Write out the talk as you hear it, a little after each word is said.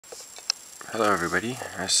Hello everybody,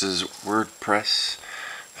 this is Wordpress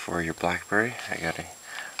for your Blackberry. I got a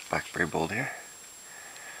Blackberry bold here.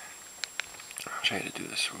 I'll try to do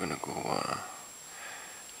this. We're gonna go,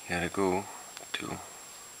 you gotta go to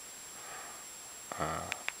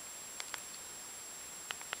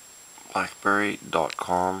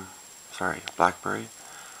blackberry.com,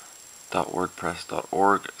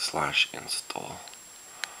 blackberry.wordpress.org/install.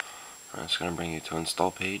 It's gonna bring you to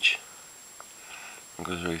install page. It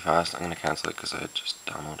goes really fast. I'm gonna cancel it because I just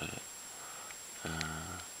downloaded it.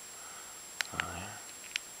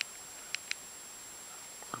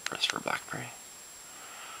 WordPress for Blackberry.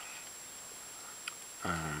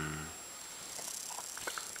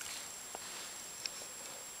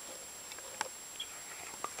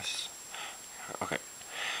 Okay,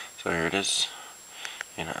 so here it is.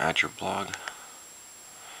 You're gonna add your blog.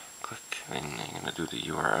 Click, and then you're gonna do the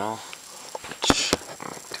URL, which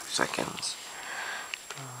like 2 seconds.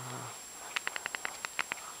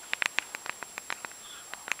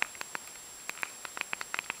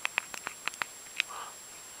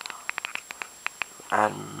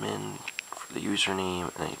 Admin for the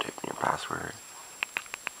username, and then you type in your password.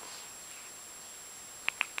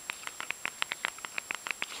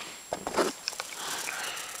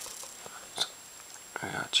 So,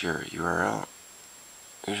 that's your URL,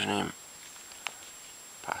 username,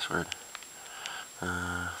 password.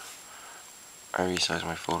 I resize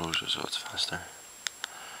my photos just so it's faster.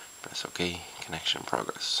 Press OK. Connection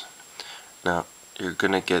progress. Now you're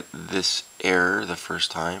gonna get this error the first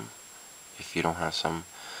time if you don't have some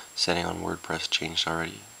setting on WordPress changed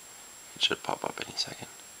already. It should pop up any second.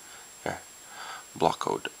 There. Block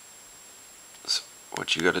code. So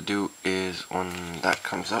what you gotta do is when that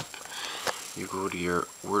comes up, you go to your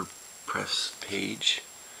WordPress page.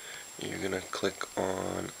 You're gonna click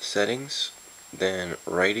on settings, then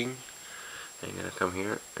writing, and you're gonna come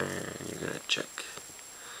here and you're gonna check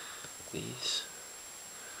these.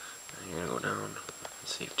 And you're gonna go down and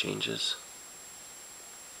save changes.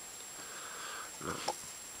 No.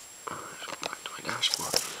 Just go back to my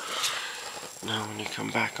dashboard. Now when you come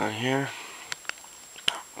back on here,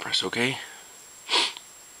 press OK.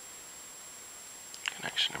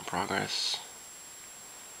 Connection in progress.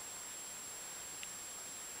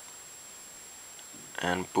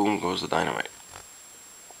 And boom goes the dynamite.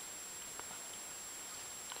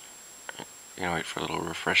 You're gonna wait for a little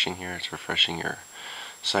refreshing here. It's refreshing your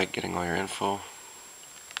site, getting all your info.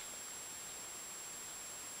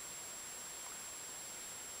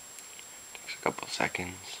 Takes a couple of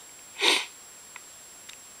seconds.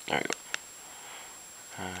 There you go.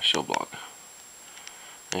 Show blog.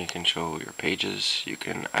 And you can show your pages. You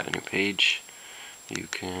can add a new page. You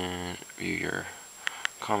can view your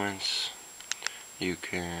comments. You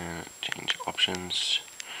can change options,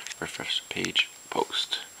 refresh the page,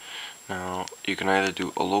 post. Now you can either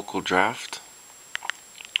do a local draft.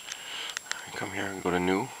 You come here and go to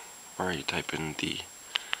new, or you type in the.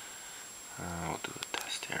 We'll do a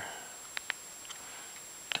test here.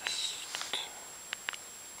 Test.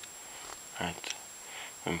 Right.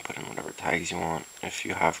 And put in whatever tags you want. If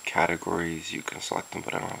you have categories, you can select them,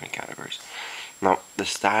 but I don't have any categories. Now the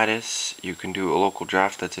status, you can do a local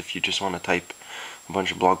draft. That's if you just want to type a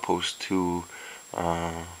bunch of blog posts to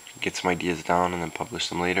get some ideas down and then publish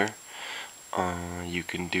them later. You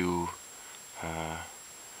can do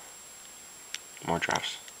more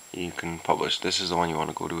drafts. You can publish. This is the one you want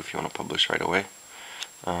to go to if you want to publish right away.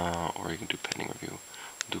 Or you can do pending review.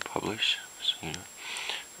 Do publish. So, you know,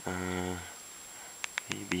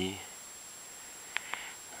 maybe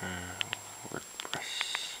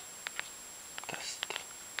WordPress test.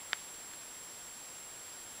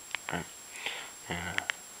 Right.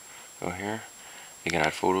 Go here. You can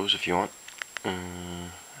add photos if you want.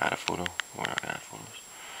 Add a photo. We're not gonna add photos.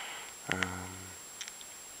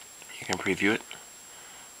 You can preview it.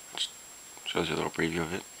 It shows you a little preview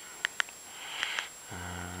of it.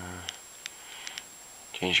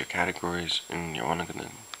 Change your categories, and you're gonna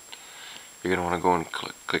want to go and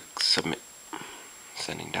click submit.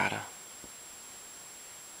 Sending data.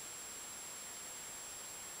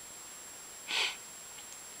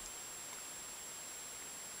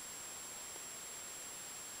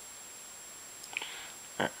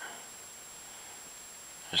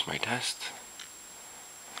 Here's my test.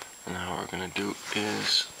 And now what we're going to do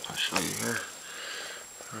is, I'll show you here.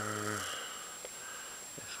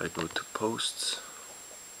 If I go to posts,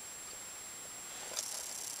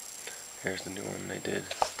 here's the new one they did.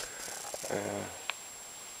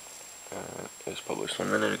 It was published 1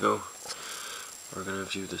 minute ago. We're going to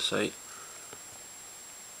view the site.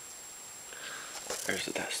 There's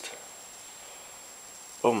the test.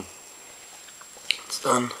 Boom. It's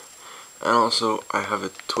done. And also I have a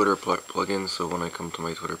Twitter plugin, so when I come to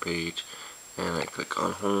my Twitter page and I click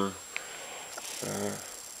on home,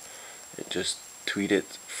 it just tweeted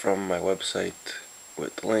from my website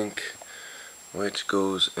with the link, which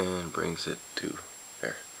goes and brings it to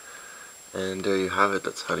there. And there you have it.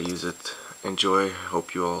 That's how to use it. Enjoy.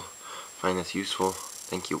 Hope you all find this useful.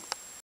 Thank you.